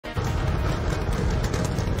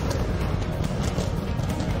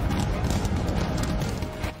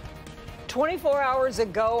24 hours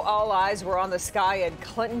ago, all eyes were on the sky in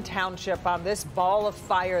Clinton Township on this ball of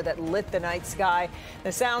fire that lit the night sky.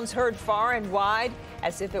 The sounds heard far and wide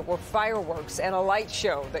as if it were fireworks and a light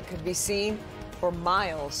show that could be seen for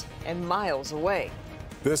miles and miles away.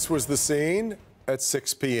 This was the scene at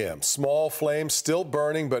 6 p.m. Small flames still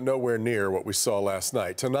burning, but nowhere near what we saw last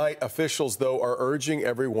night. Tonight, officials, though, are urging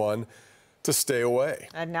everyone to stay away.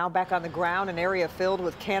 And now back on the ground, an area filled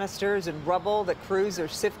with canisters and rubble that crews are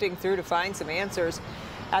sifting through to find some answers.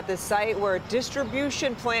 At the site where a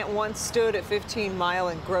distribution plant once stood at 15 Mile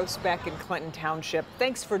in Groesbeck in Clinton Township.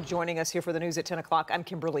 Thanks for joining us here for the news at 10 o'clock. I'm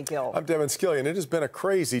Kimberly Gill. I'm Devin Skillian. It has been a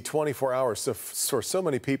crazy 24 hours for so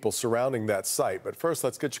many people surrounding that site. But first,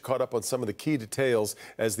 let's get you caught up on some of the key details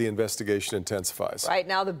as the investigation intensifies. Right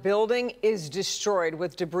now, the building is destroyed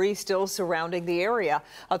with debris still surrounding the area.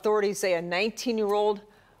 Authorities say a 19-year-old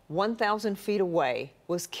 1,000 feet away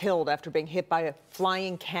was killed after being hit by a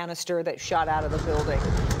flying canister that shot out of the building.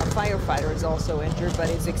 A firefighter is also injured, but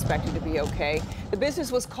is expected to be okay. The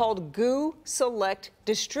business was called Select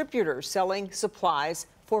Distributors, selling supplies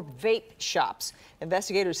for vape shops.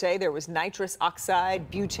 Investigators say there was nitrous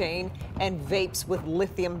oxide, butane, and vapes with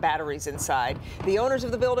lithium batteries inside. The owners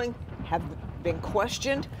of the building have been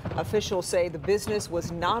questioned. Officials say the business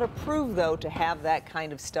was not approved, though, to have that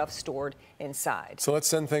kind of stuff stored inside. So let's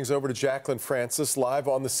send things over to Jacqueline Francis, live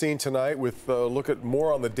on the scene tonight with a look at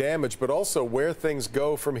more on the damage, but also where things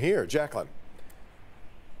go from here. Jacqueline.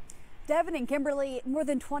 Devin and Kimberly, more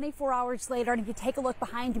than 24 hours later, and if you take a look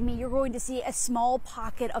behind me, you're going to see a small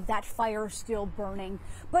pocket of that fire still burning.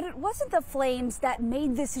 But it wasn't the flames that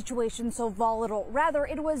made this situation so volatile. Rather,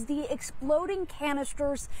 it was the exploding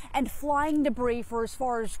canisters and flying debris for as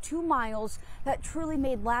far as 2 miles that truly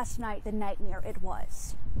made last night the nightmare it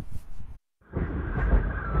was. It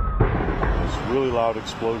was really loud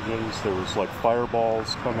explosions. There was like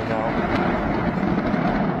fireballs coming out.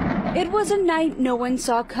 It was a night no one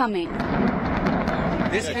saw coming.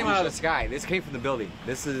 This came out of the sky. This came from the building.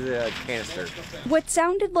 This is a canister. What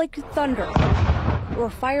sounded like thunder or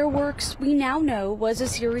fireworks we now know was a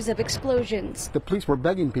series of explosions. The police were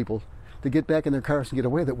begging people to get back in their cars and get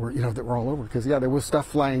away that were all over, because there was stuff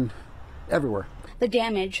flying everywhere. The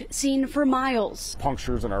damage seen for miles.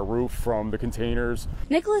 Punctures in our roof from the containers.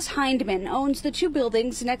 Nicholas Hindman owns the 2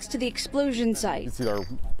 buildings next to the explosion site. You can see our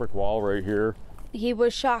brick wall right here. He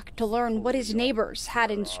was shocked to learn what his neighbors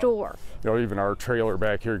had in store. Even our trailer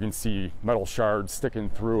back here, you can see metal shards sticking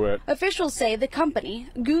through it. Officials say the company,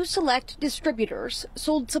 Select Distributors,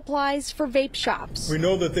 sold supplies for vape shops. We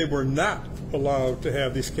know that they were not allowed to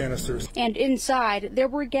have these canisters. And inside there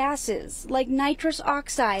were gases like nitrous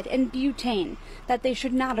oxide and butane that they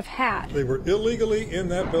should not have had. They were illegally in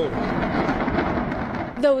that building.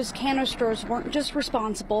 Those canisters weren't just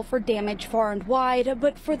responsible for damage far and wide,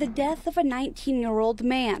 but for the death of a 19-year-old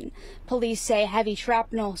man. Police say heavy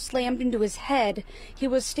shrapnel slammed into his head. He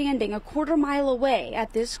was standing a quarter mile away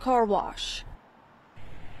at this car wash.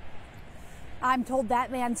 I'm told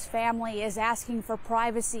that man's family is asking for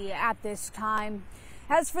privacy at this time.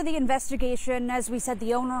 As for the investigation, as we said,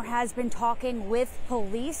 the owner has been talking with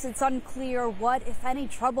police. It's unclear what, if any,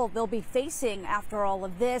 trouble they'll be facing after all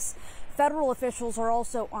of this. Federal officials are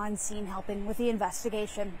also on scene helping with the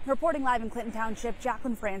investigation. Reporting live in Clinton Township,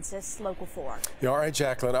 Jacqueline Francis, Local 4. Yeah, all right,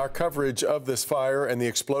 Jacqueline, our coverage of this fire and the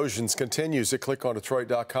explosions continues at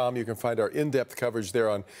clickondetroit.com. You can find our in-depth coverage there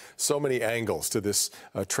on so many angles to this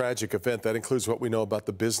tragic event. That includes what we know about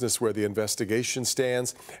the business where the investigation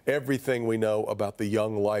stands, everything we know about the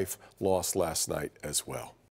young life lost last night as well.